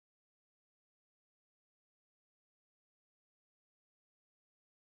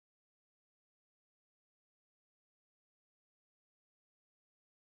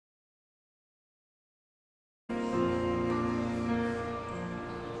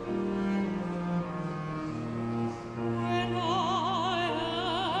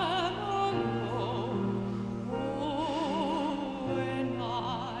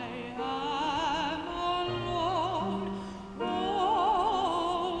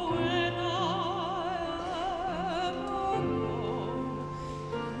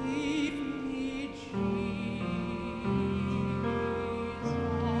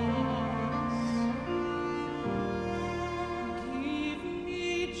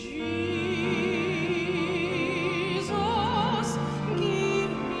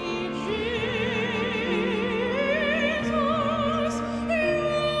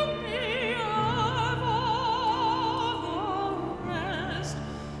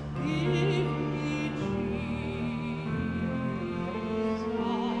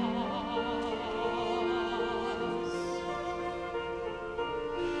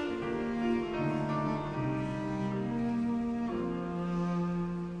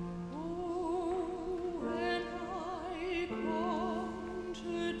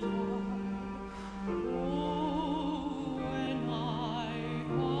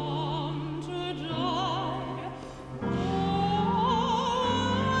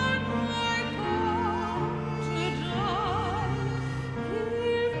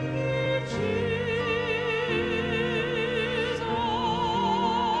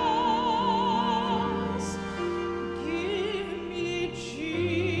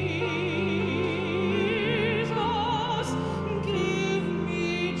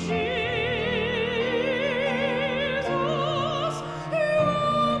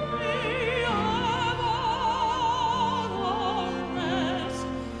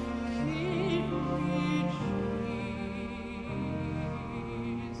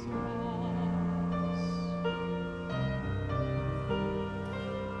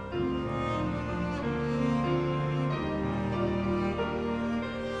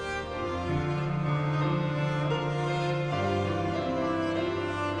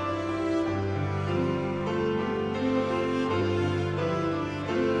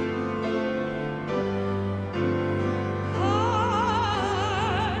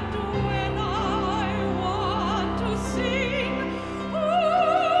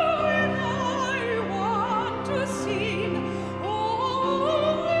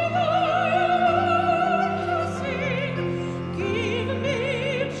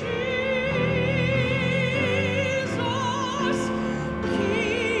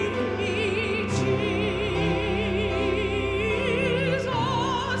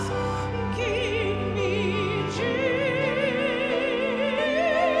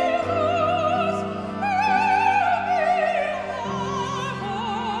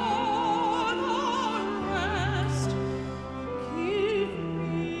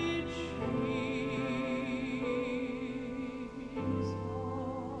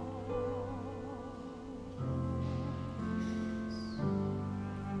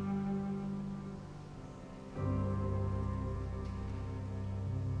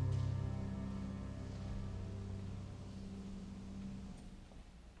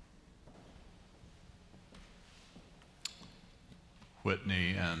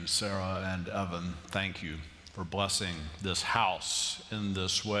Whitney and Sarah and Evan, thank you for blessing this house in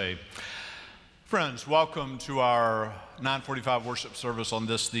this way. Friends, welcome to our 9:45 worship service on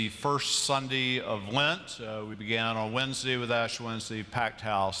this, the first Sunday of Lent. We began on Wednesday with Ash Wednesday, packed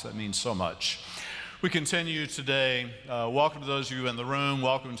house. That means so much. We continue today. Welcome to those of you in the room.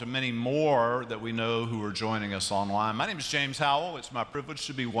 Welcome to many more that we know who are joining us online. My name is James Howell. It's my privilege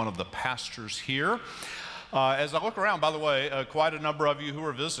to be one of the pastors here. As I look around, by the way, quite a number of you who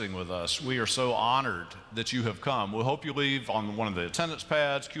are visiting with us. We are so honored that you have come. We hope you leave on one of the attendance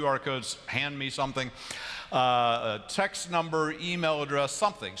pads, QR codes, hand me something, a text number, email address,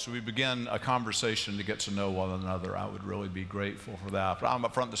 something, so we begin a conversation to get to know one another. I would really be grateful for that. But I'm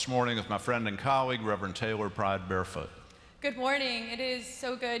up front this morning with my friend and colleague, Reverend Taylor Pride Barefoot. Good morning. It is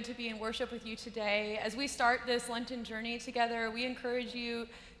so good to be in worship with you today. As we start this Lenten journey together, we encourage you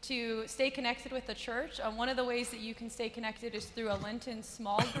to stay connected with the church. One of the ways that you can stay connected is through a Lenten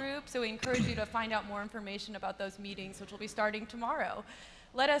small group, so we encourage you to find out more information about those meetings, which will be starting tomorrow.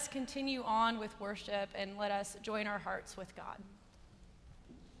 Let us continue on with worship and let us join our hearts with God.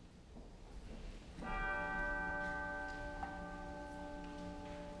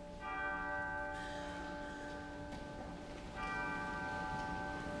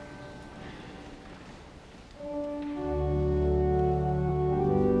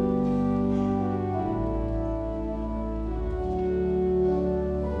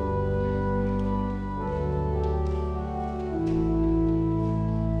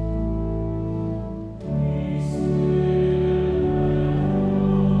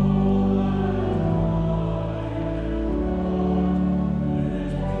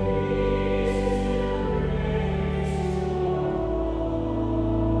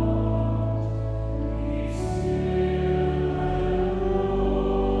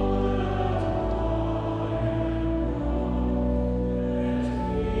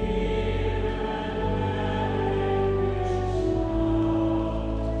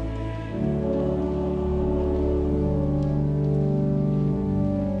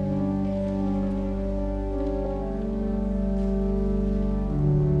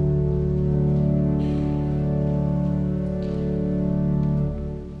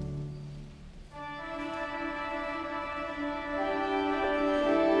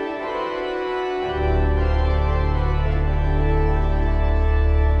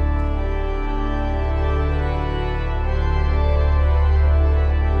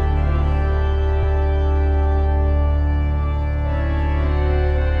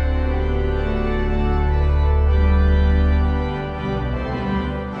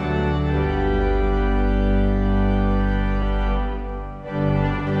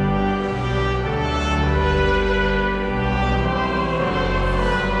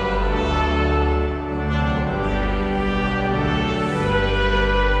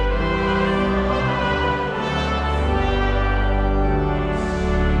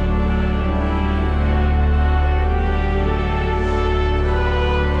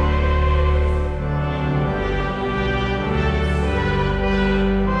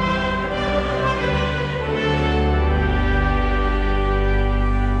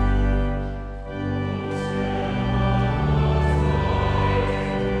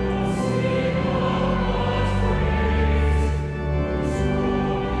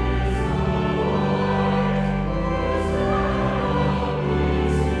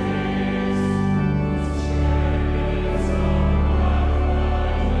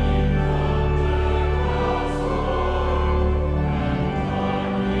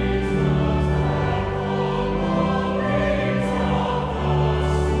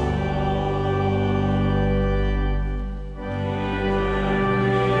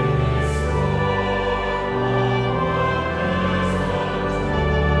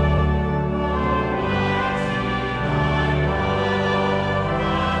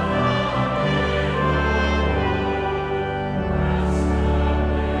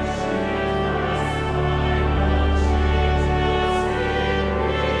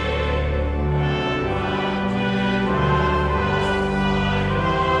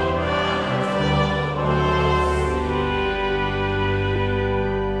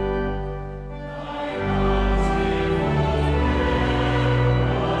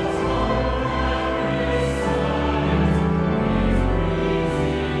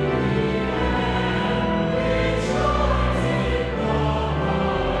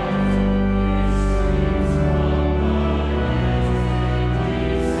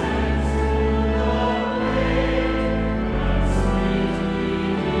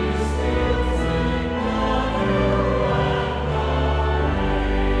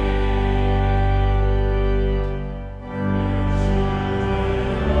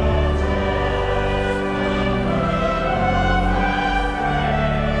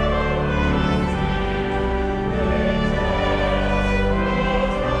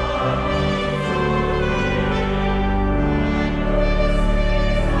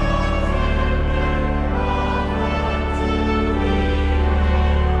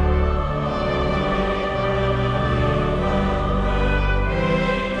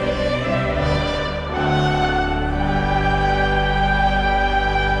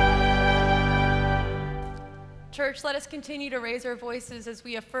 Church, let us continue to raise our voices as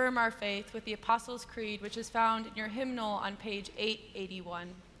we affirm our faith with the Apostles' Creed, which is found in your hymnal on page 881.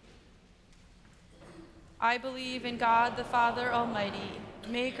 I believe in God the Father Almighty,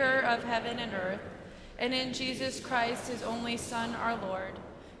 maker of heaven and earth, and in Jesus Christ, his only Son, our Lord,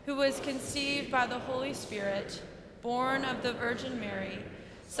 who was conceived by the Holy Spirit, born of the Virgin Mary,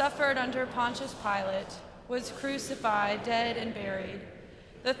 suffered under Pontius Pilate, was crucified, dead, and buried.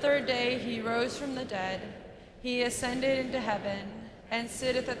 The third day he rose from the dead. He ascended into heaven, and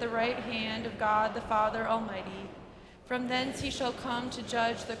sitteth at the right hand of God the Father Almighty. From thence he shall come to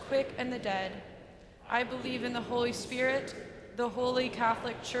judge the quick and the dead. I believe in the Holy Spirit, the holy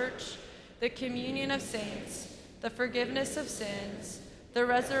Catholic Church, the communion of saints, the forgiveness of sins, the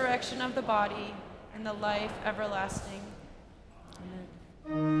resurrection of the body, and the life everlasting.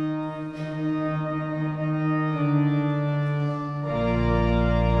 Amen.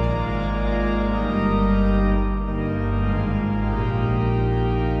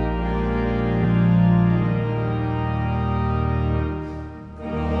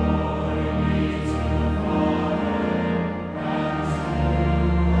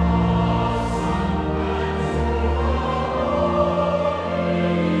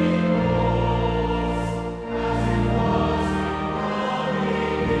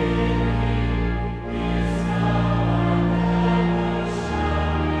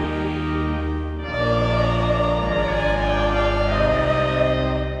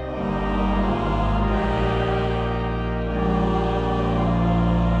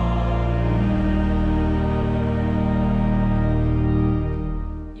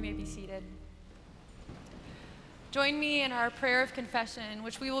 Join me in our prayer of confession,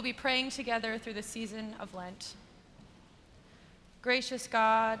 which we will be praying together through the season of Lent. Gracious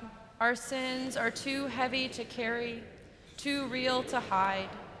God, our sins are too heavy to carry, too real to hide,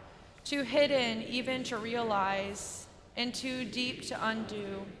 too hidden even to realize, and too deep to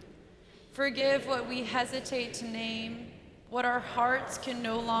undo. Forgive what we hesitate to name, what our hearts can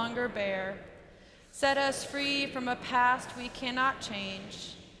no longer bear. Set us free from a past we cannot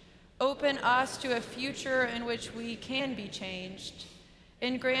change. Open us to a future in which we can be changed,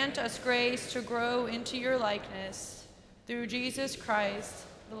 and grant us grace to grow into your likeness through Jesus Christ,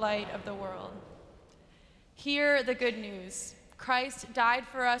 the light of the world. Hear the good news. Christ died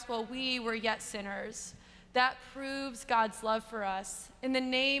for us while we were yet sinners. That proves God's love for us. In the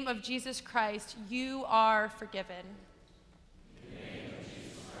name of Jesus Christ, you are forgiven. In the name of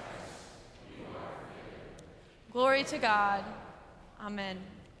Jesus Christ, you are forgiven. Glory to God. Amen.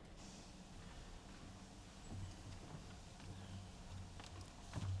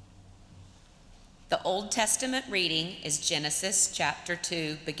 The Old Testament reading is Genesis chapter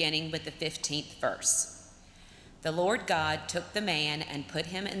 2, beginning with the 15th verse. The Lord God took the man and put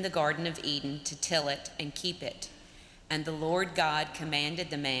him in the Garden of Eden to till it and keep it. And the Lord God commanded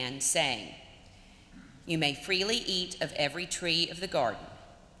the man, saying, You may freely eat of every tree of the garden,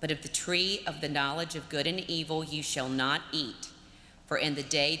 but of the tree of the knowledge of good and evil you shall not eat, for in the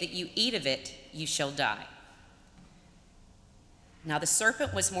day that you eat of it you shall die. Now the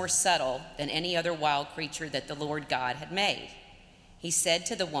serpent was more subtle than any other wild creature that the Lord God had made. He said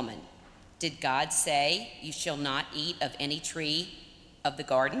to the woman, Did God say, You shall not eat of any tree of the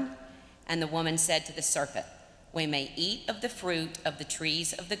garden? And the woman said to the serpent, We may eat of the fruit of the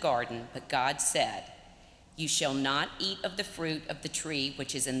trees of the garden, but God said, You shall not eat of the fruit of the tree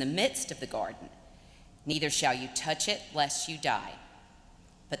which is in the midst of the garden, neither shall you touch it, lest you die.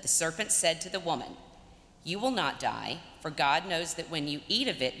 But the serpent said to the woman, You will not die, for God knows that when you eat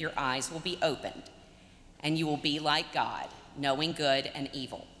of it, your eyes will be opened, and you will be like God, knowing good and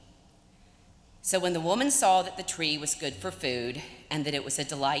evil. So when the woman saw that the tree was good for food, and that it was a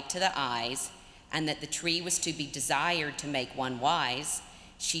delight to the eyes, and that the tree was to be desired to make one wise,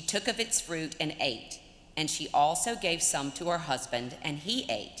 she took of its fruit and ate, and she also gave some to her husband, and he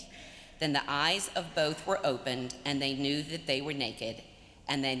ate. Then the eyes of both were opened, and they knew that they were naked,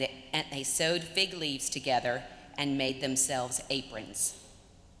 and they sewed fig leaves together and made themselves aprons.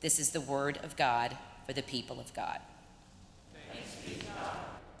 This is the word of God for the people of God. Thanks be to God.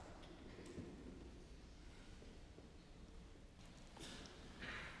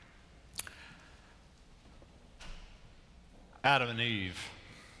 Adam and Eve,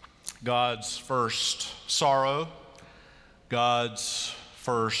 God's first sorrow, God's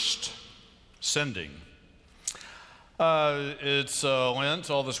first sending. It's Lent.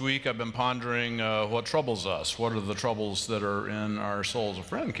 All this week I've been pondering what troubles us. What are the troubles that are in our souls? A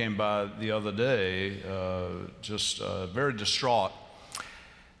friend came by the other day, just very distraught.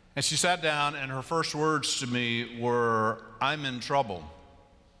 And she sat down, and her first words to me were, I'm in trouble.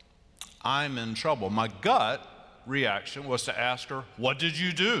 I'm in trouble. My gut reaction was to ask her, "What did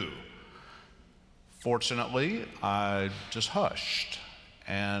you do?" Fortunately, I just hushed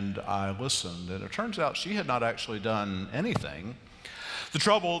and I listened, and it turns out she had not actually done anything. The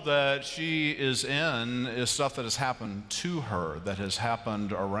trouble that she is in is stuff that has happened to her, that has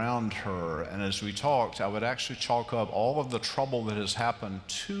happened around her. And as we talked, I would actually chalk up all of the trouble that has happened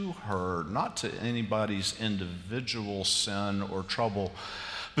to her, not to anybody's individual sin or trouble,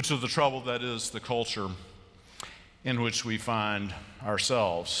 but to the trouble that is the culture in which we find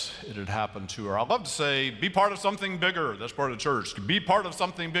ourselves. It had happened to her. I love to say, be part of something bigger. That's part of the church. Be part of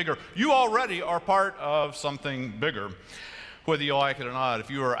something bigger. You already are part of something bigger, whether you like it or not.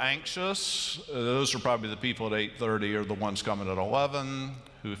 If you are anxious, those are probably the people at 8:30 or the ones coming at 11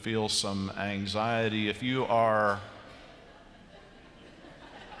 who feel some anxiety. If you are,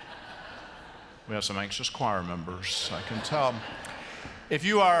 we have some anxious choir members, I can tell. If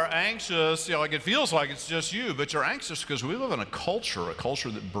you are anxious, like it feels like it's just you, but you're anxious because we live in a culture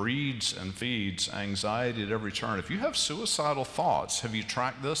that breeds and feeds anxiety at every turn. If you have suicidal thoughts, have you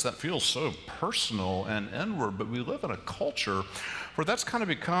tracked this? That feels so personal and inward, but we live in a culture where that's kind of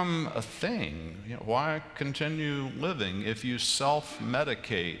become a thing. Why continue living if you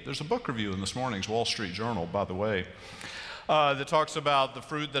self-medicate? There's a book review in this morning's Wall Street Journal, by the way, that talks about the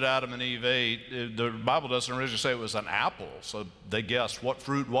fruit that Adam and Eve ate. The Bible doesn't originally say it was an apple, so they guessed what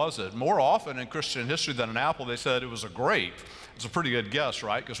fruit was it. More often in Christian history than an apple, they said it was a grape. It's a pretty good guess,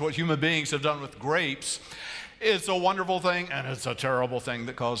 right? Because what human beings have done with grapes, it's a wonderful thing and it's a terrible thing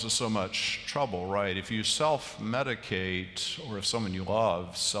that causes so much trouble, right? If you self-medicate, or if someone you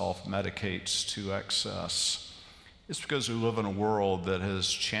love self-medicates to excess, it's because we live in a world that has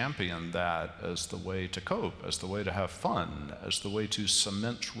championed that as the way to cope, as the way to have fun, as the way to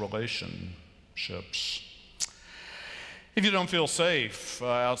cement relationships. If you don't feel safe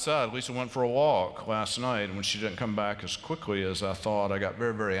outside, Lisa went for a walk last night, and when she didn't come back as quickly as I thought, I got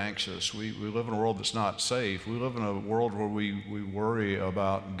very, very anxious. We live in a world that's not safe. We live in a world where we worry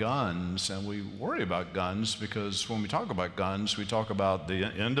about guns, and we worry about guns because when we talk about guns, we talk about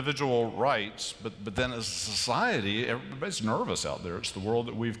the individual rights, but then as a society, everybody's nervous out there. It's the world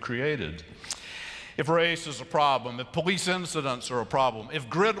that we've created. If race is a problem, if police incidents are a problem, if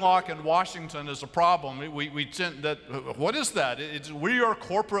gridlock in Washington is a problem, we tend that, what is that? We are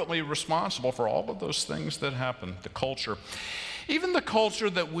corporately responsible for all of those things that happen, the culture. Even the culture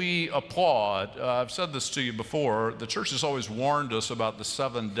that we applaud, I've said this to you before, the church has always warned us about the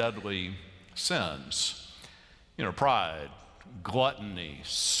 7 deadly sins. Pride, gluttony,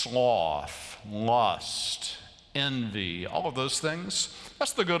 sloth, lust, envy, all of those things.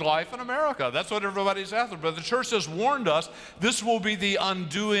 That's the good life in America. That's what everybody's after. But the church has warned us this will be the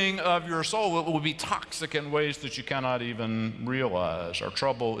undoing of your soul. It will be toxic in ways that you cannot even realize. Our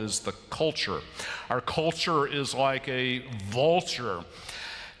trouble is the culture. Our culture is like a vulture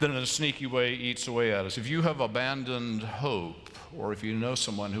that in a sneaky way eats away at us. If you have abandoned hope, or if you know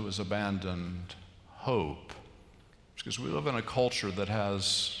someone who has abandoned hope, it's because we live in a culture that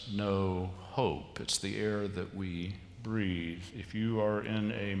has no hope. It's the air that we breathe. If you are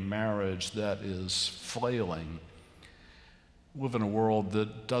in a marriage that is flailing, live in a world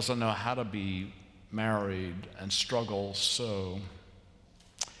that doesn't know how to be married and struggles so.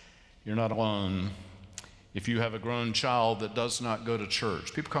 You're not alone. If you have a grown child that does not go to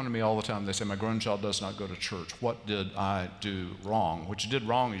church, people come to me all the time, they say, my grown child does not go to church. What did I do wrong? What you did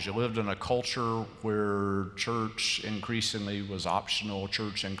wrong is you lived in a culture where church increasingly was optional,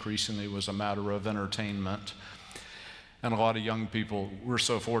 church increasingly was a matter of entertainment. And a lot of young people, we're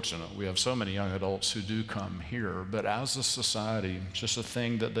so fortunate. We have so many young adults who do come here. But as a society, it's just a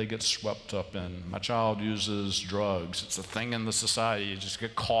thing that they get swept up in. My child uses drugs. It's a thing in the society. You just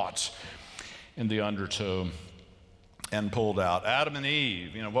get caught in the undertow and pulled out. Adam and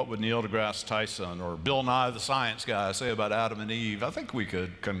Eve, what would Neil deGrasse Tyson or Bill Nye the Science Guy say about Adam and Eve? I think we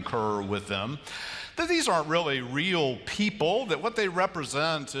could concur with them that these aren't really real people, that what they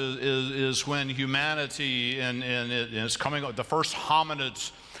represent is when humanity is coming, the first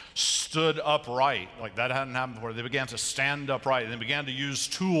hominids stood upright. Like that hadn't happened before. They began to stand upright, and they began to use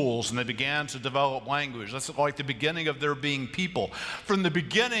tools, and they began to develop language. That's like the beginning of their being people. From the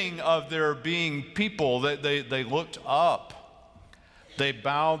beginning of their being people, they looked up. They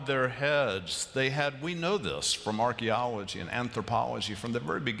bowed their heads. We know this from archaeology and anthropology. From the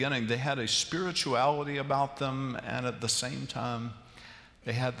very beginning, they had a spirituality about them, and at the same time,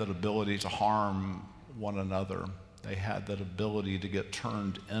 they had that ability to harm one another. They had that ability to get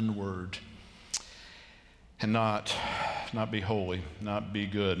turned inward and not not be holy, not be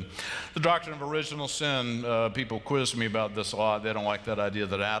good. The doctrine of original sin, people quiz me about this a lot. They don't like that idea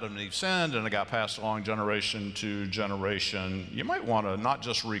that Adam and Eve sinned and it got passed along generation to generation. You might want to not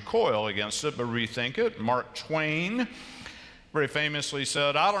just recoil against it, but rethink it. Mark Twain very famously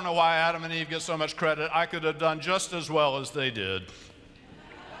said, "I don't know why Adam and Eve get so much credit. I could have done just as well as they did."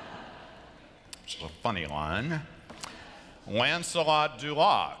 Which is a funny line. Lancelot du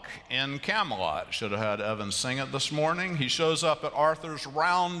Lac in Camelot. Should have had Evan sing it this morning. He shows up at Arthur's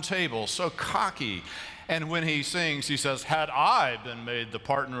round table, so cocky. And when he sings, he says, "Had I been made the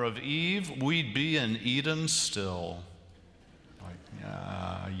partner of Eve, we'd be in Eden still." Like,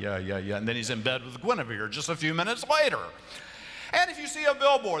 yeah. And then he's in bed with Guinevere just a few minutes later. And if you see a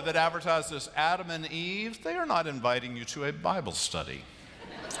billboard that advertises Adam and Eve, they are not inviting you to a Bible study.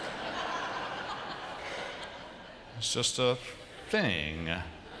 It's just a thing.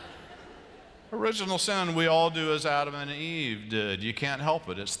 Original sin we all do as Adam and Eve did. You can't help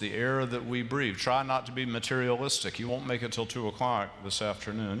it. It's the air that we breathe. Try not to be materialistic. You won't make it till 2 o'clock this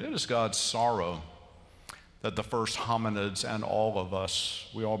afternoon. It is God's sorrow that the first hominids and all of us,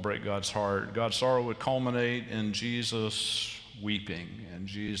 we all break God's heart. God's sorrow would culminate in Jesus weeping and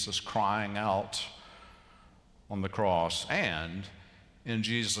Jesus crying out on the cross and in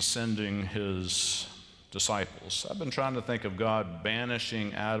Jesus sending his disciples. I've been trying to think of God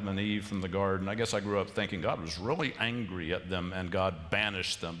banishing Adam and Eve from the garden. I guess I grew up thinking God was really angry at them and God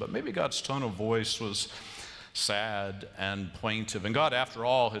banished them. But maybe God's tone of voice was sad and plaintive. And God, after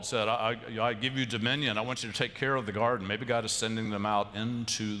all, had said, I give you dominion. I want you to take care of the garden. Maybe God is sending them out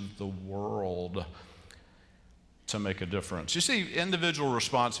into the world to make a difference. You see, individual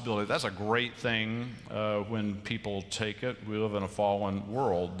responsibility, that's a great thing when people take it. We live in a fallen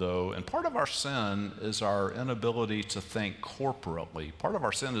world, though, and part of our sin is our inability to think corporately. Part of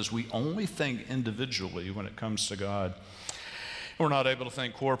our sin is we only think individually when it comes to God. We're not able to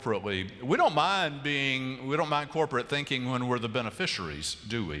think corporately. We don't mind corporate thinking when we're the beneficiaries,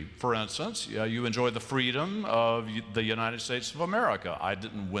 do we? For instance, you enjoy the freedom of the United States of America. I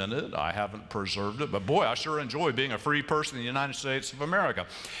didn't win it. I haven't preserved it. But boy, I sure enjoy being a free person in the United States of America.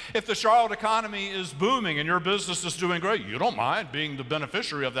 If the Charlotte economy is booming and your business is doing great, you don't mind being the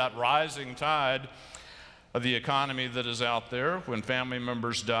beneficiary of that rising tide of the economy that is out there. When family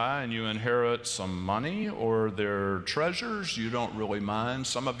members die and you inherit some money or their treasures, you don't really mind.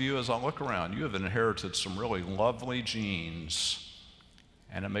 Some of you, as I look around, you have inherited some really lovely genes,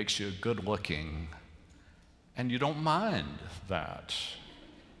 and it makes you good looking, and you don't mind that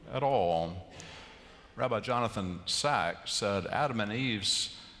at all. Rabbi Jonathan Sacks said Adam and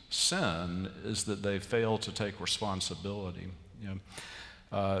Eve's sin is that they failed to take responsibility.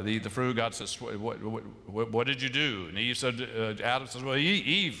 The fruit, God says, what did you do? And Eve said, Adam says, well,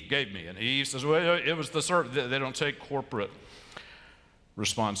 Eve gave me. And Eve says, well, it was the serpent. They don't take corporate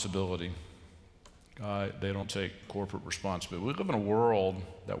responsibility. They don't take corporate responsibility. We live in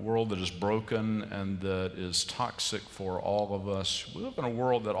a world that is broken and that is toxic for all of us. We live in a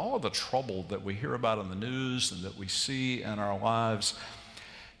world that all of the trouble that we hear about in the news and that we see in our lives,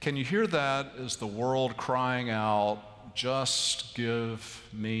 can you hear that as the world crying out, just give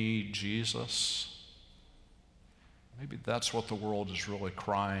me Jesus? Maybe that's what the world is really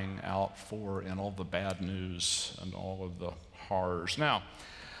crying out for in all the bad news and all of the horrors. Now,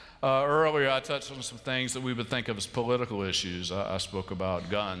 earlier I touched on some things that we would think of as political issues. I spoke about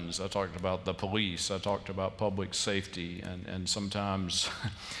guns. I talked about the police. I talked about public safety. And sometimes,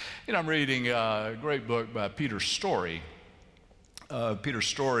 I'm reading a great book by Peter Story. Peter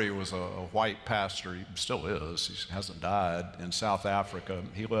Story was a white pastor. He still is. He hasn't died, in South Africa.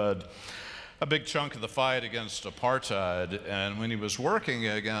 He led a big chunk of the fight against apartheid. And when he was working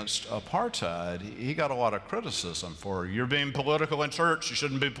against apartheid, he got a lot of criticism for, you're being political in church. You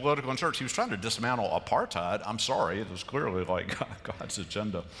shouldn't be political in church. He was trying to dismantle apartheid. I'm sorry. It was clearly like God's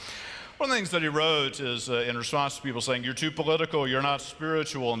agenda. One of the things that he wrote is in response to people saying, you're too political, you're not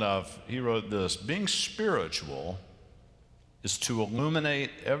spiritual enough. He wrote this: being spiritual is to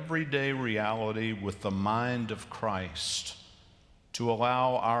illuminate everyday reality with the mind of Christ, to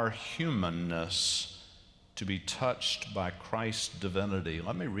allow our humanness to be touched by Christ's divinity.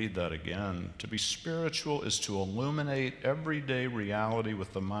 Let me read that again. To be spiritual is to illuminate everyday reality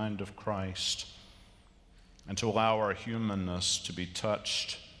with the mind of Christ, and to allow our humanness to be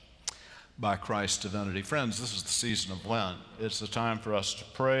touched by Christ's divinity. Friends, this is the season of Lent. It's the time for us to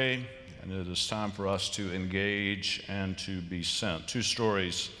pray, and it is time for us to engage and to be sent. Two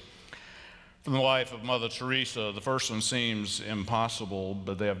stories From the life of Mother Teresa, the first one seems impossible,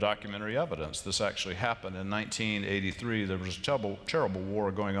 but they have documentary evidence. This actually happened in 1983. There was a terrible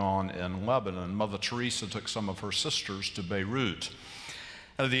war going on in Lebanon. Mother Teresa took some of her sisters to Beirut.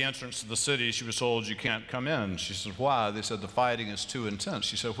 At the entrance to the city, she was told, "You can't come in." She said, "Why?" They said, "The fighting is too intense."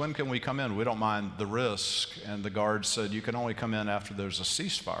 She said, "When can we come in? We don't mind the risk." And the guard said, "You can only come in after there's a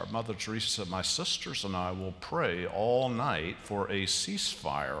ceasefire." Mother Teresa said, "My sisters and I will pray all night for a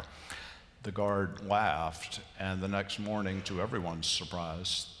ceasefire." The guard laughed, and the next morning, to everyone's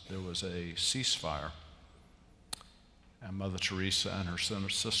surprise, there was a ceasefire. And Mother Teresa and her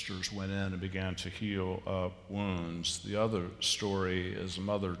sisters went in and began to heal up wounds. The other story is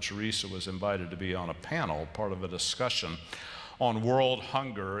Mother Teresa was invited to be on a panel, part of a discussion on world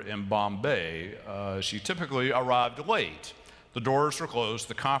hunger in Bombay. She typically arrived late. The doors were closed.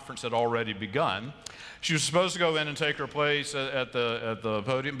 The conference had already begun. She was supposed to go in and take her place at the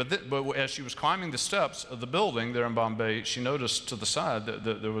podium, but as she was climbing the steps of the building there in Bombay, she noticed to the side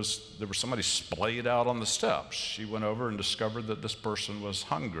that there was somebody splayed out on the steps. She went over and discovered that this person was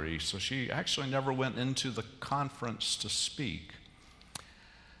hungry, so she actually never went into the conference to speak.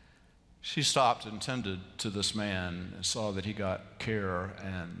 She stopped and tended to this man and saw that he got care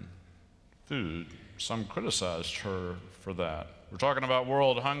and food. Some criticized her for that. "We're talking about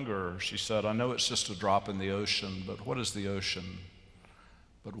world hunger," she said. "I know it's just a drop in the ocean, but what is the ocean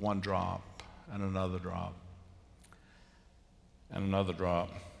but one drop and another drop and another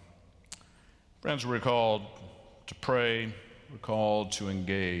drop?" Friends, we're called to pray. We're called to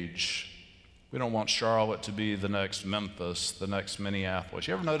engage. We don't want Charlotte to be the next Memphis, the next Minneapolis.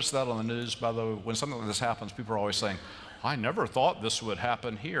 You ever notice that on the news, by the way? When something like this happens, people are always saying, "I never thought this would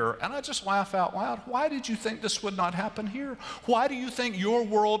happen here." And I just laugh out loud. Why did you think this would not happen here? Why do you think your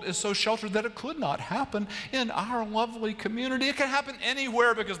world is so sheltered that it could not happen in our lovely community? It can happen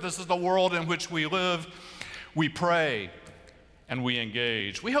anywhere because this is the world in which we live. We pray and we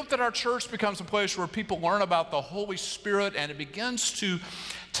engage. We hope that our church becomes a place where people learn about the Holy Spirit and it begins to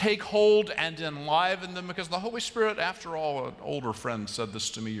take hold and enliven them, because the Holy Spirit, after all, an older friend said this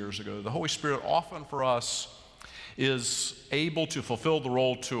to me years ago, the Holy Spirit often for us is able to fulfill the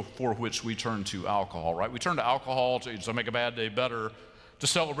role for which we turn to alcohol, right? We turn to alcohol to make a bad day better, to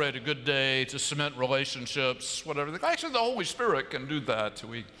celebrate a good day, to cement relationships, whatever. Actually, the Holy Spirit can do that.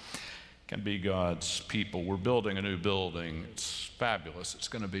 We can be God's people. We're building a new building. It's fabulous. It's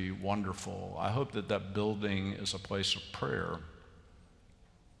going to be wonderful. I hope that that building is a place of prayer,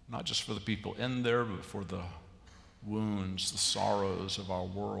 not just for the people in there, but for the wounds, the sorrows of our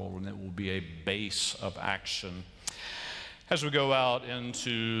world, and it will be a base of action as we go out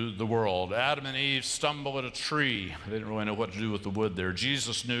into the world. Adam and Eve stumble at a tree. They didn't really know what to do with the wood there.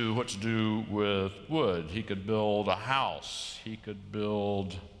 Jesus knew what to do with wood. He could build a house. He could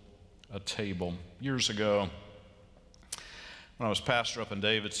build a table. Years ago, when I was pastor up in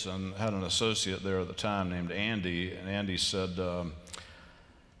Davidson, I had an associate there at the time named Andy, and Andy said,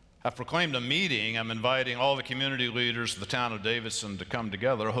 "I've proclaimed a meeting. I'm inviting all the community leaders of the town of Davidson to come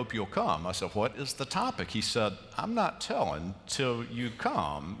together. I hope you'll come." I said, "What is the topic?" He said, "I'm not telling till you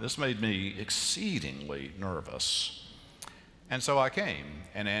come." This made me exceedingly nervous. And so I came,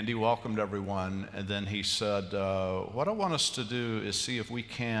 and Andy welcomed everyone, and then he said, "What I want us to do is see if we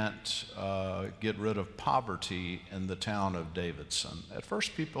can't get rid of poverty in the town of Davidson." At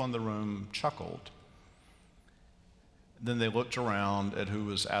first, people in the room chuckled. Then they looked around at who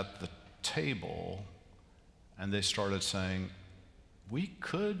was at the table, and they started saying, "We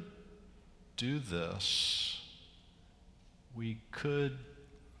could do this. We could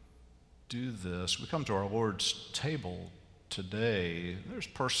do this." We come to our Lord's table today. There's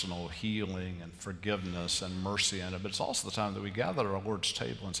personal healing and forgiveness and mercy in it, but it's also the time that we gather at our Lord's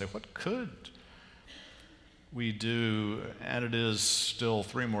table and say, what could we do? And it is still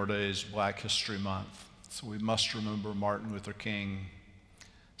 3 more days, Black History Month. So we must remember Martin Luther King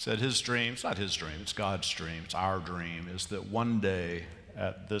said his dream, it's not his dream, it's God's dream, it's our dream, is that one day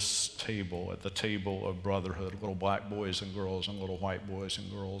at this table, at the table of brotherhood, little black boys and girls and little white boys and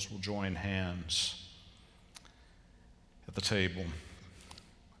girls will join hands at the table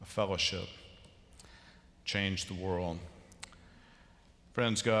of fellowship, change the world.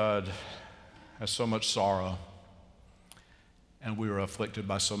 Friends, God has so much sorrow, and we are afflicted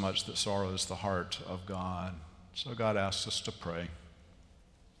by so much that sorrow is the heart of God. So God asks us to pray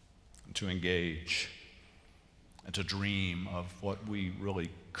and to engage and to dream of what we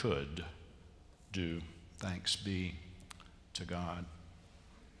really could do. Thanks be to God.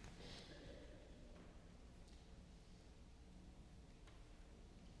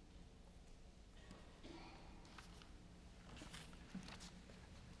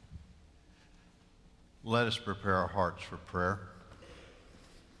 Let us prepare our hearts for prayer.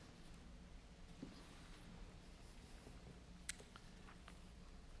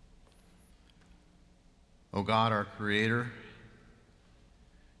 O God, our Creator,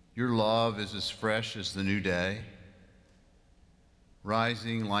 your love is as fresh as the new day,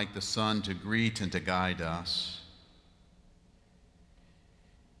 rising like the sun to greet and to guide us.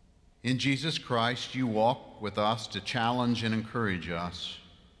 In Jesus Christ, you walk with us to challenge and encourage us,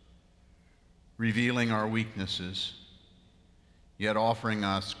 revealing our weaknesses, yet offering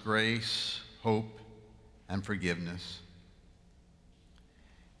us grace, hope, and forgiveness.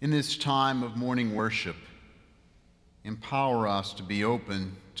 In this time of morning worship, empower us to be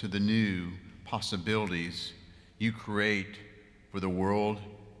open to the new possibilities you create for the world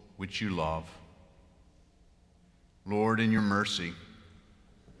which you love. Lord, in your mercy,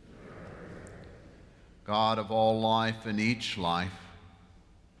 God of all life and each life,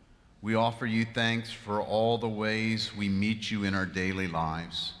 we offer you thanks for all the ways we meet you in our daily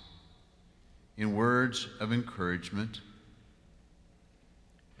lives, in words of encouragement,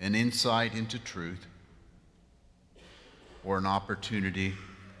 an insight into truth, or an opportunity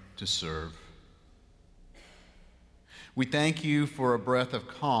to serve. We thank you for a breath of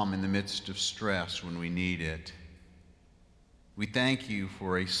calm in the midst of stress when we need it. We thank you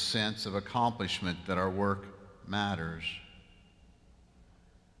for a sense of accomplishment that our work matters.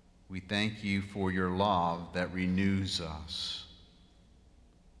 We thank you for your love that renews us.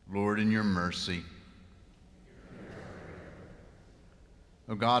 Lord, in your mercy,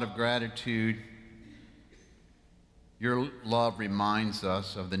 O God of gratitude, your love reminds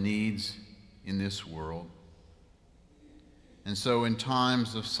us of the needs in this world. And so in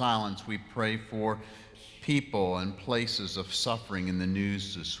times of silence, we pray for people and places of suffering in the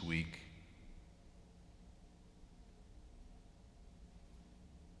news this week.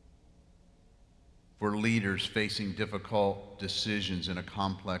 For leaders facing difficult decisions in a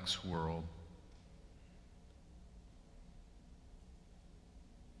complex world.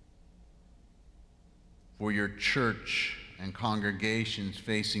 For your church and congregations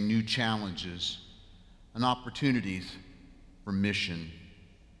facing new challenges and opportunities for mission.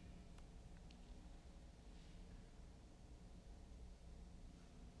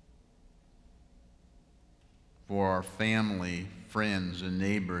 For our family, friends, and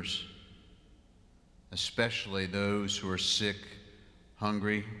neighbors, especially those who are sick,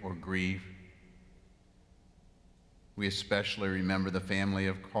 hungry, or grieve. We especially remember the family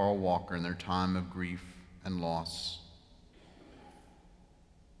of Carl Walker in their time of grief and loss.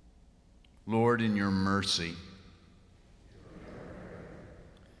 Lord, in your mercy,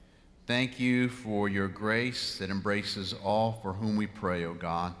 thank you for your grace that embraces all for whom we pray, O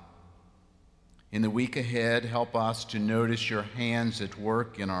God. In the week ahead, help us to notice your hands at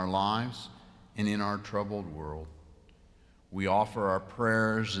work in our lives and in our troubled world. We offer our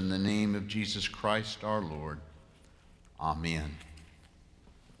prayers in the name of Jesus Christ our Lord. Amen.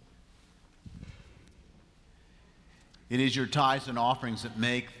 It is your tithes and offerings that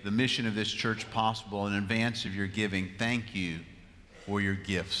make the mission of this church possible. In advance of your giving, thank you for your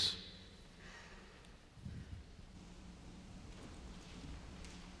gifts.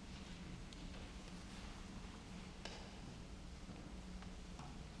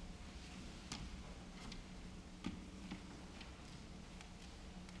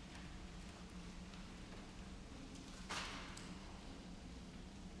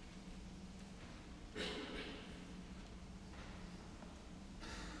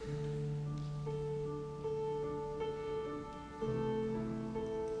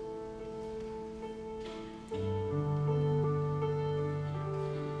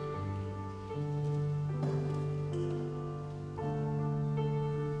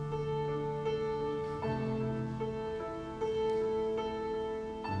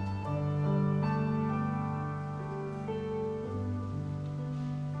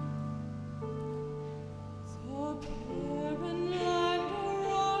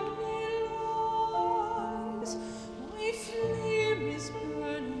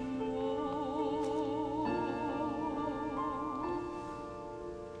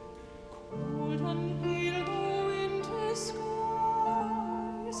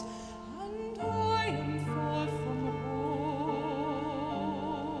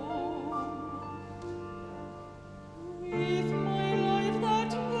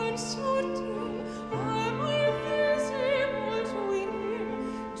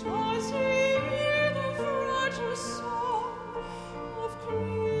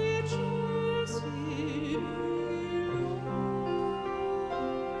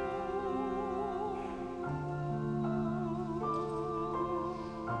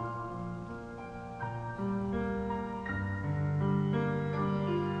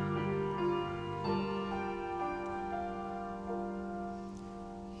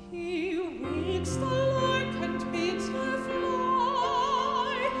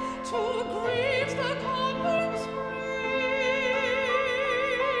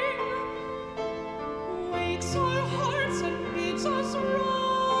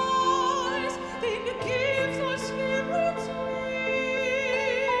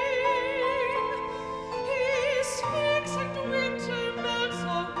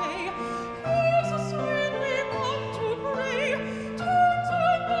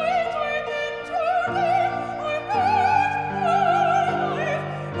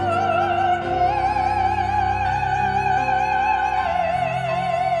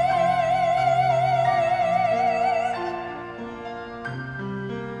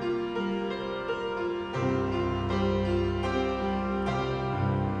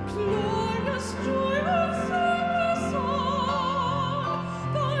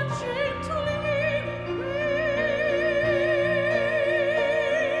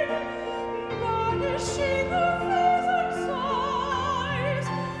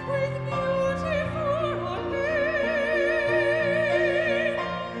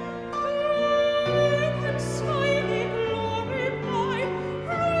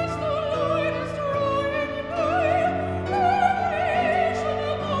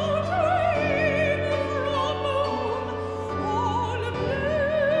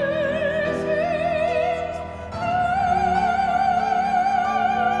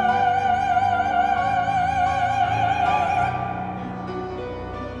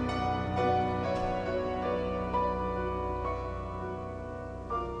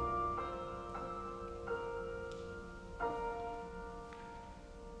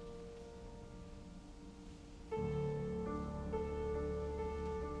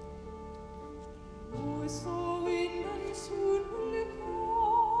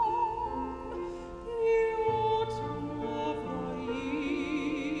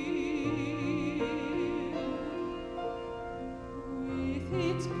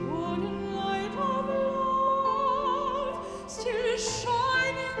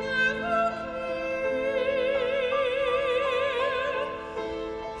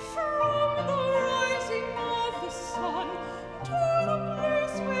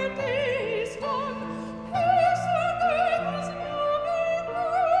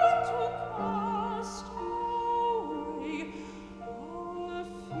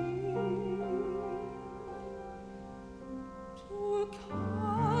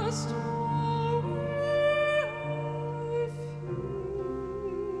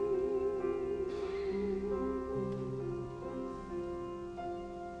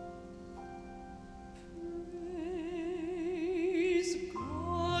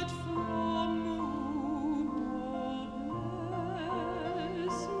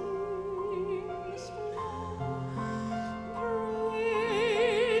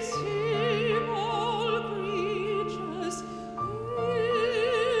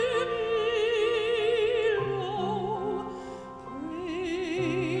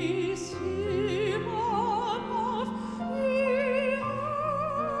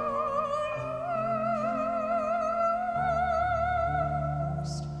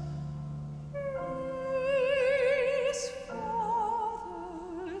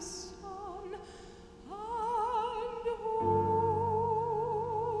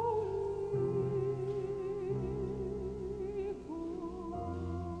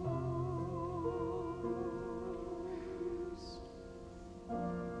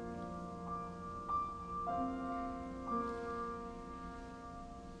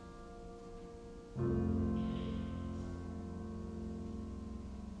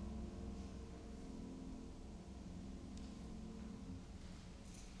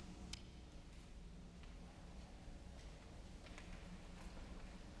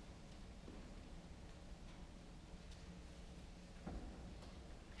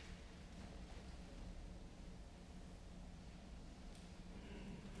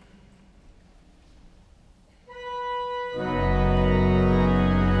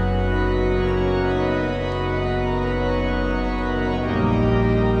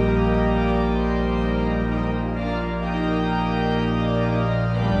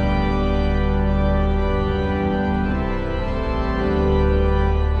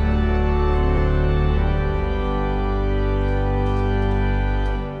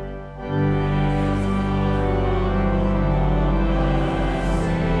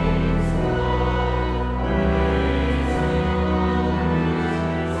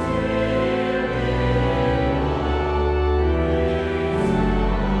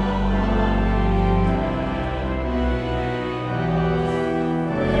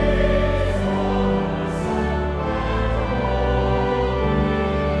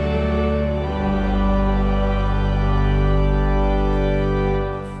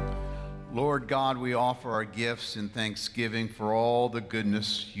 Lord God, we offer our gifts in thanksgiving for all the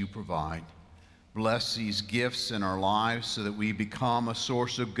goodness you provide. Bless these gifts in our lives so that we become a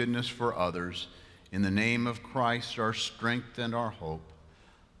source of goodness for others. In the name of Christ, our strength and our hope.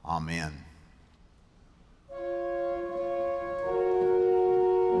 Amen.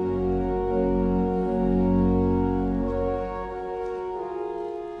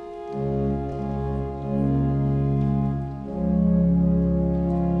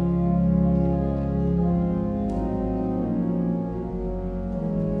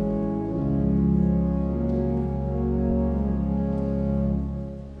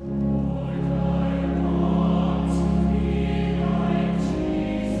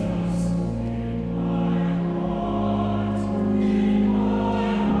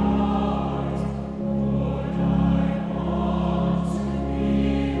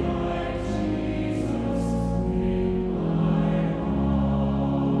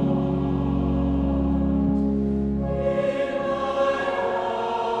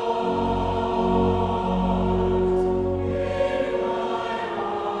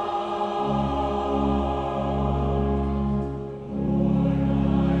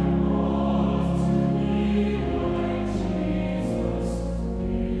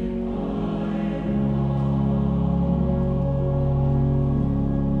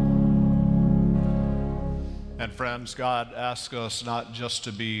 And friends, God asks us not just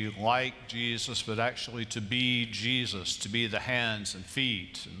to be like Jesus, but actually to be Jesus, to be the hands and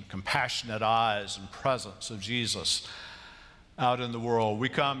feet and compassionate eyes and presence of Jesus out in the world. We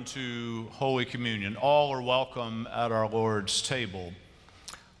come to Holy Communion. All are welcome at our Lord's table.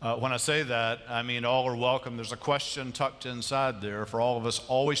 When I say that, I mean all are welcome. There's a question tucked inside there for all of us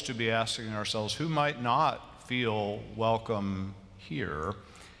always to be asking ourselves, who might not feel welcome here?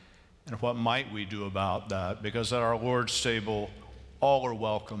 And what might we do about that? Because at our Lord's table, all are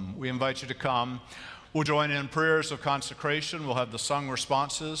welcome. We invite you to come. We'll join in prayers of consecration. We'll have the sung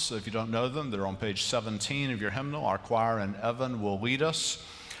responses. So if you don't know them, they're on page 17 of your hymnal. Our choir and Evan will lead us.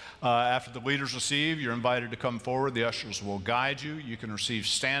 After the leaders receive, you're invited to come forward. The ushers will guide you. You can receive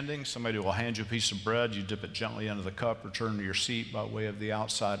standing. Somebody will hand you a piece of bread. You dip it gently into the cup, return to your seat by way of the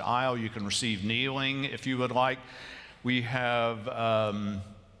outside aisle. You can receive kneeling if you would like. We have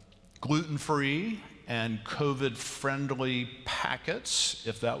gluten-free and COVID-friendly packets,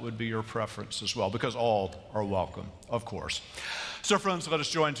 if that would be your preference as well, because all are welcome, of course. So friends, let us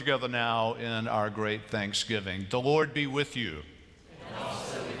join together now in our great thanksgiving. The Lord be with you. And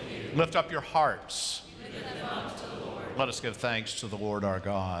also with you. Lift up your hearts. We lift them up to the Lord. Let us give thanks to the Lord our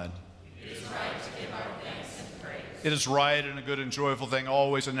God. It is right to give our thanks and praise. It is right and a good and joyful thing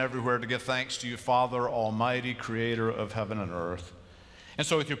always and everywhere to give thanks to you, Father Almighty, creator of heaven and earth. And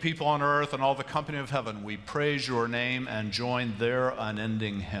so with your people on earth and all the company of heaven, we praise your name and join their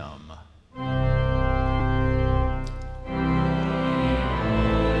unending hymn.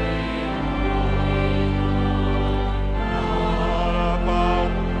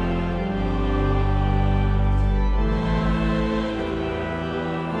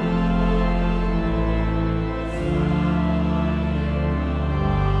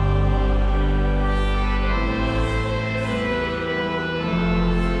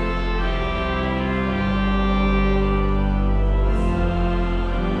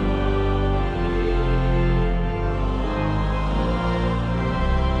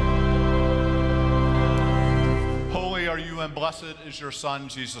 And blessed is your Son,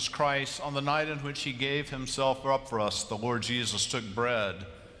 Jesus Christ. On the night in which he gave himself up for us, the Lord Jesus took bread.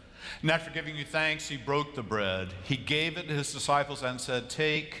 And after giving you thanks, he broke the bread. He gave it to his disciples and said,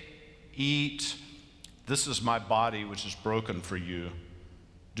 "Take, eat. This is my body, which is broken for you.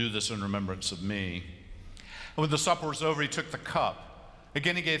 Do this in remembrance of me." And when the supper was over, he took the cup.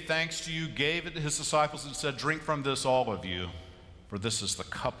 Again, he gave thanks to you, gave it to his disciples, and said, "Drink from this, all of you. For this is the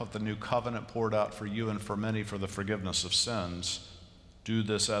cup of the new covenant poured out for you and for many for the forgiveness of sins. Do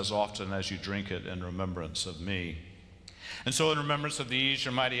this as often as you drink it in remembrance of me." And so in remembrance of these,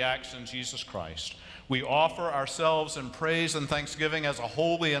 your mighty acts in Jesus Christ, we offer ourselves in praise and thanksgiving as a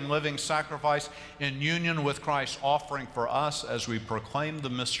holy and living sacrifice in union with Christ, offering for us as we proclaim the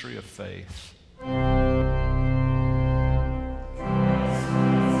mystery of faith.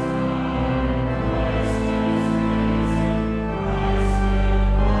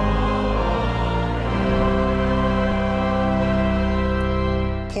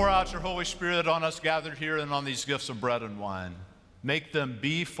 Pour out your Holy Spirit on us gathered here and on these gifts of bread and wine. Make them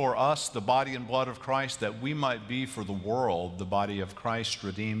be for us the body and blood of Christ, that we might be for the world the body of Christ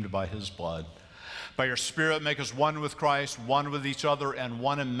redeemed by his blood. By your Spirit, make us one with Christ, one with each other, and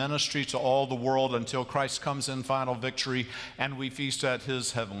one in ministry to all the world until Christ comes in final victory and we feast at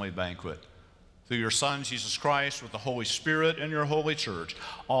his heavenly banquet. through your Son, Jesus Christ, with the Holy Spirit in your holy church,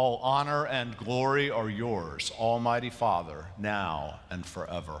 all honor and glory are yours, Almighty Father, now and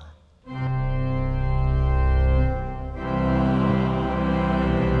forever.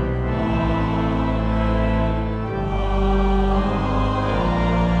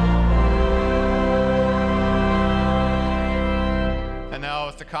 And now,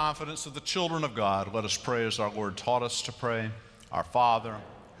 with the confidence of the children of God, let us pray as our Lord taught us to pray. Our Father,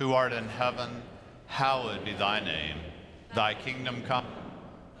 who art in heaven, hallowed be thy name. Thy kingdom come.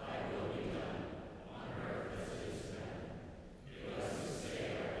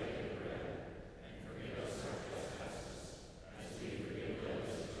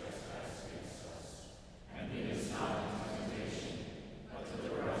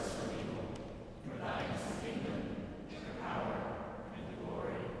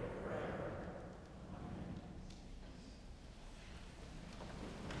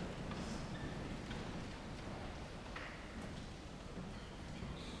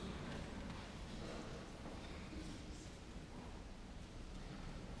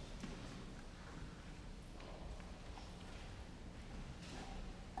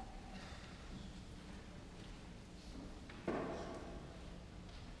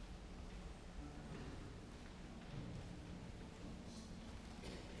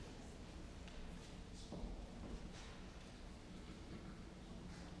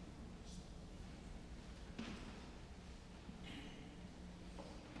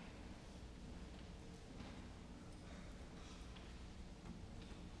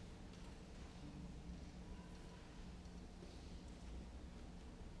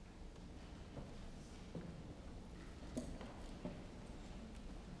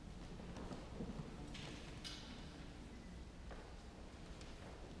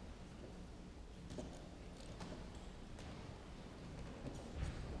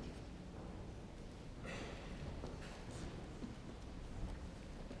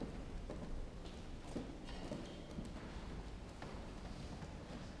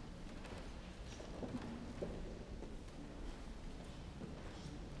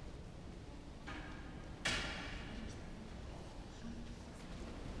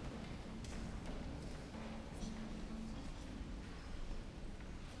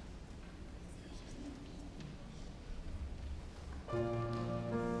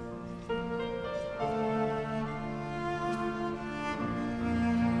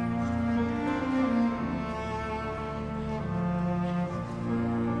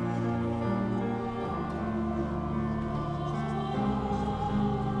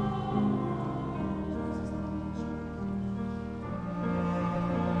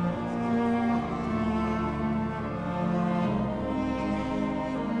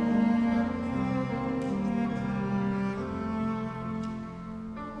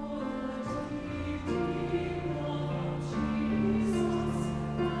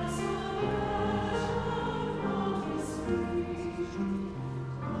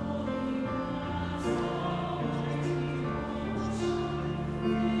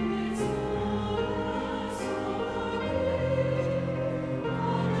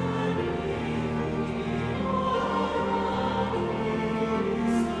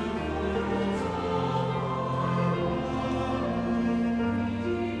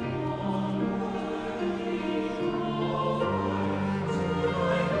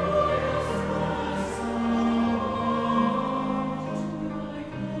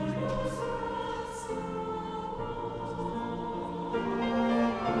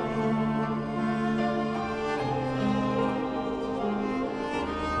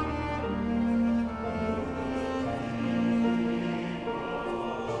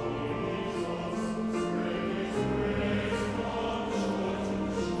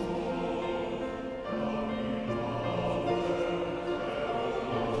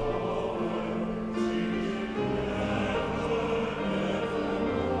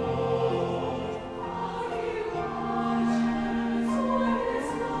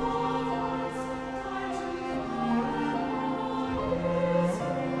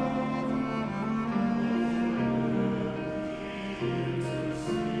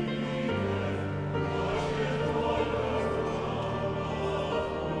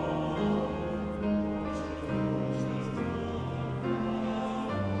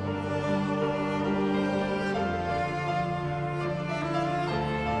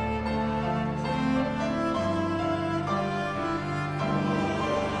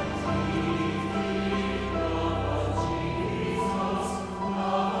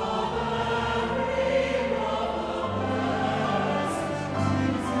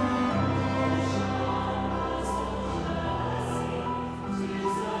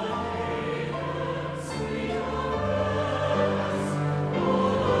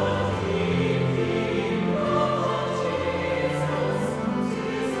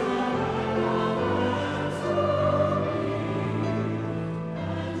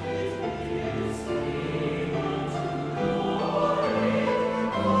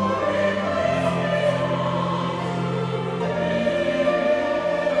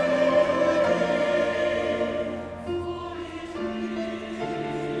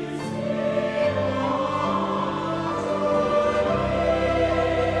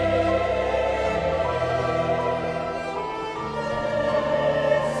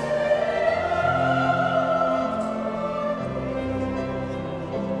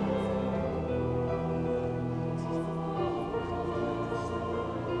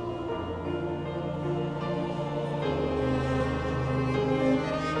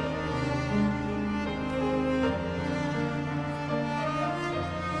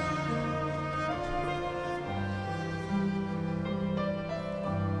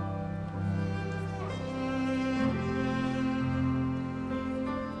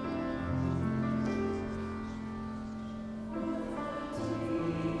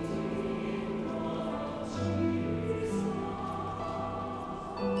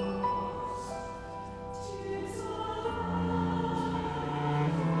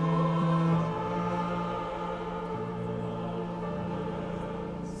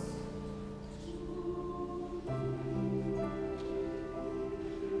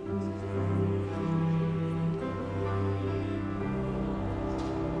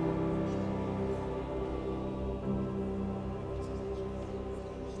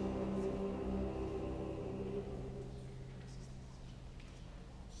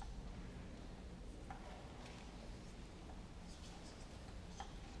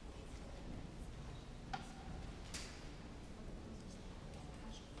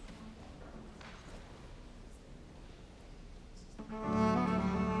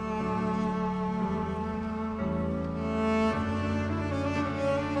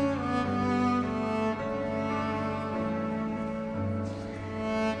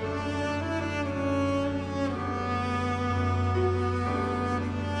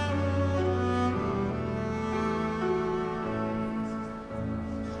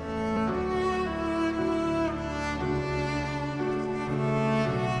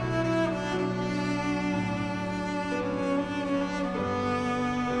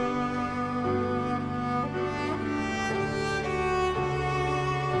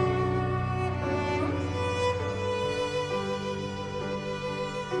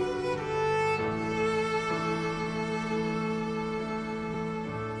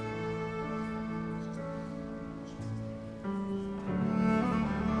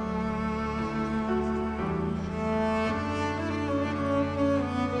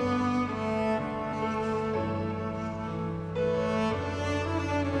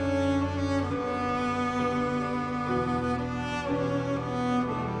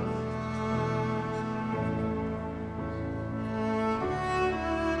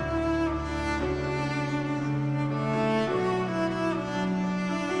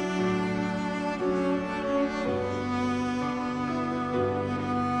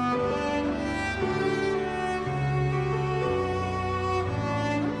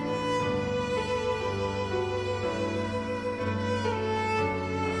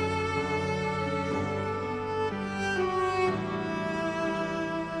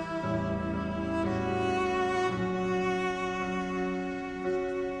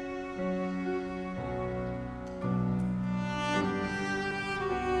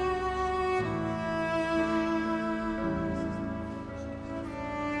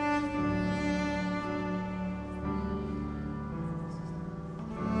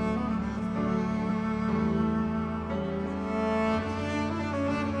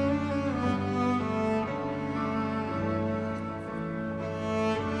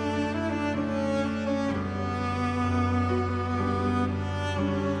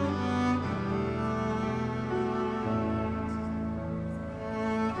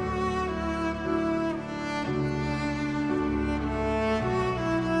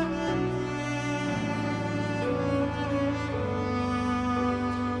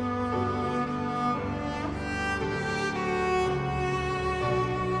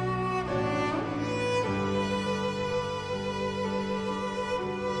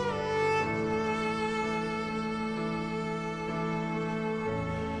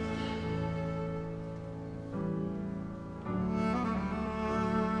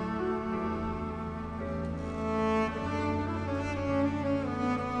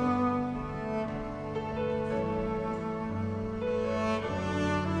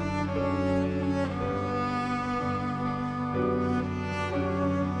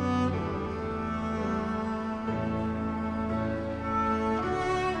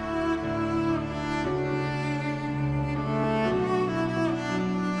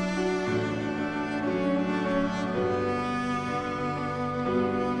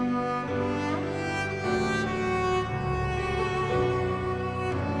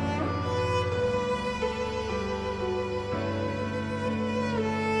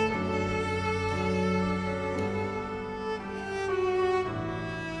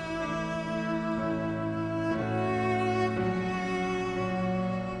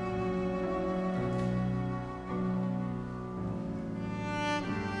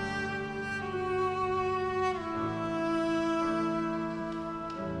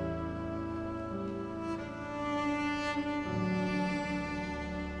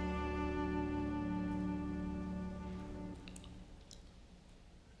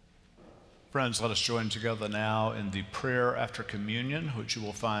 Friends, let us join together now in the prayer after communion, which you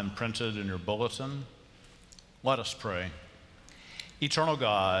will find printed in your bulletin. Let us pray. Eternal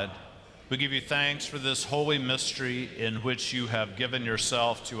God, we give you thanks for this holy mystery in which you have given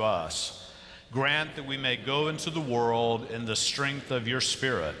yourself to us. Grant that we may go into the world in the strength of your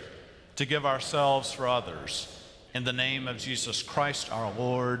Spirit to give ourselves for others. In the name of Jesus Christ our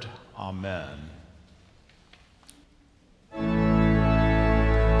Lord, amen.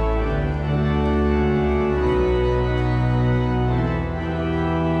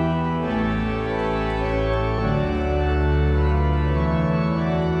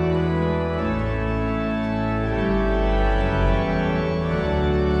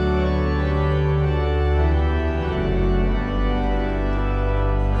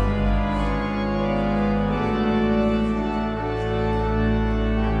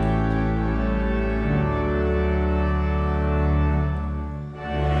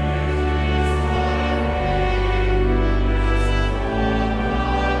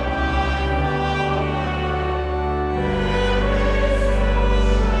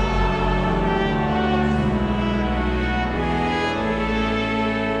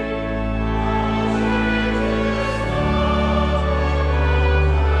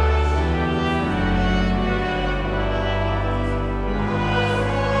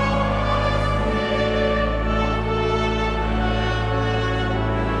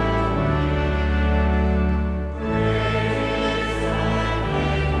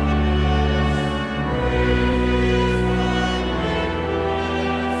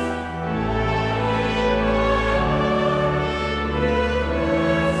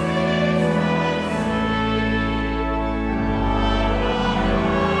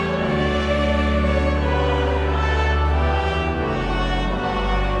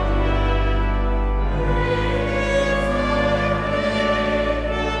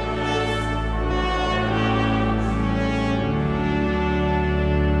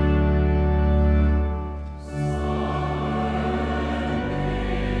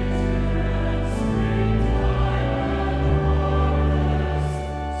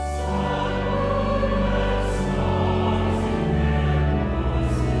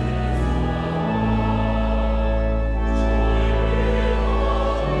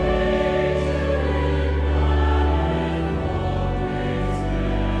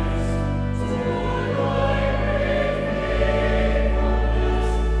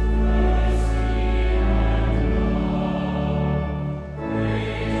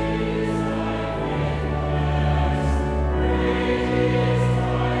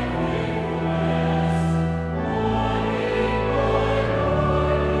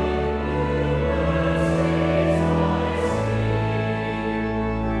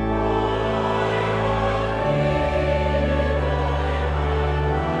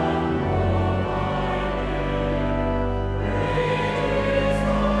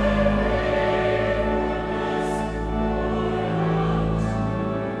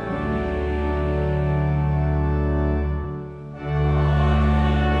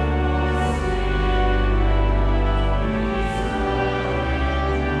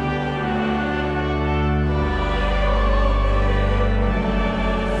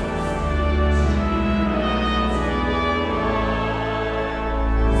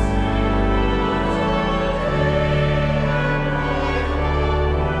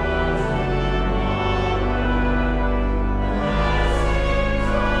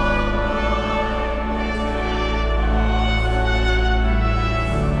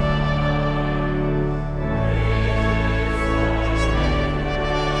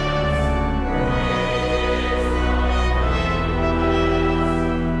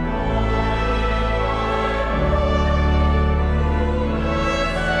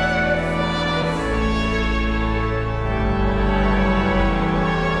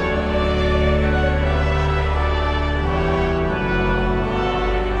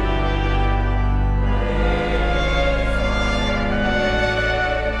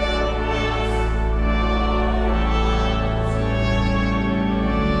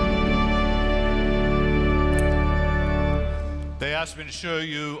 They asked me to show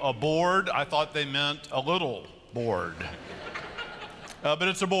you a board. I thought they meant a little board. But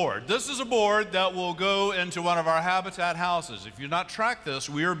it's a board. This is a board that will go into one of our Habitat houses. If you've not tracked this,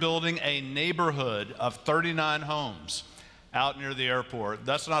 we are building a neighborhood of 39 homes out near the airport.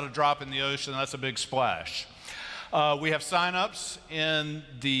 That's not a drop in the ocean, that's a big splash. We have sign-ups in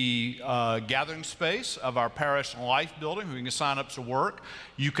the gathering space of our Parish Life building. You can sign up to work.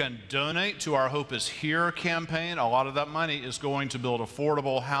 You can donate to our Hope is Here campaign. A lot of that money is going to build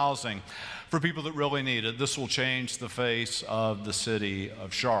affordable housing for people that really need it. This will change the face of the city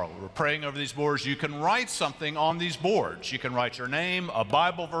of Charlotte. We're praying over these boards. You can write something on these boards. You can write your name, a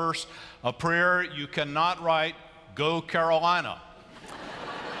Bible verse, a prayer. You cannot write, "Go Carolina."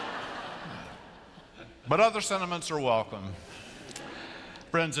 But other sentiments are welcome.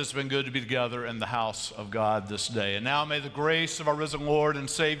 Friends, it's been good to be together in the house of God this day. And now may the grace of our risen Lord and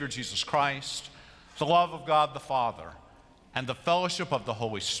Savior Jesus Christ, the love of God the Father, and the fellowship of the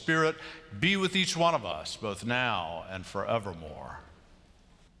Holy Spirit be with each one of us, both now and forevermore.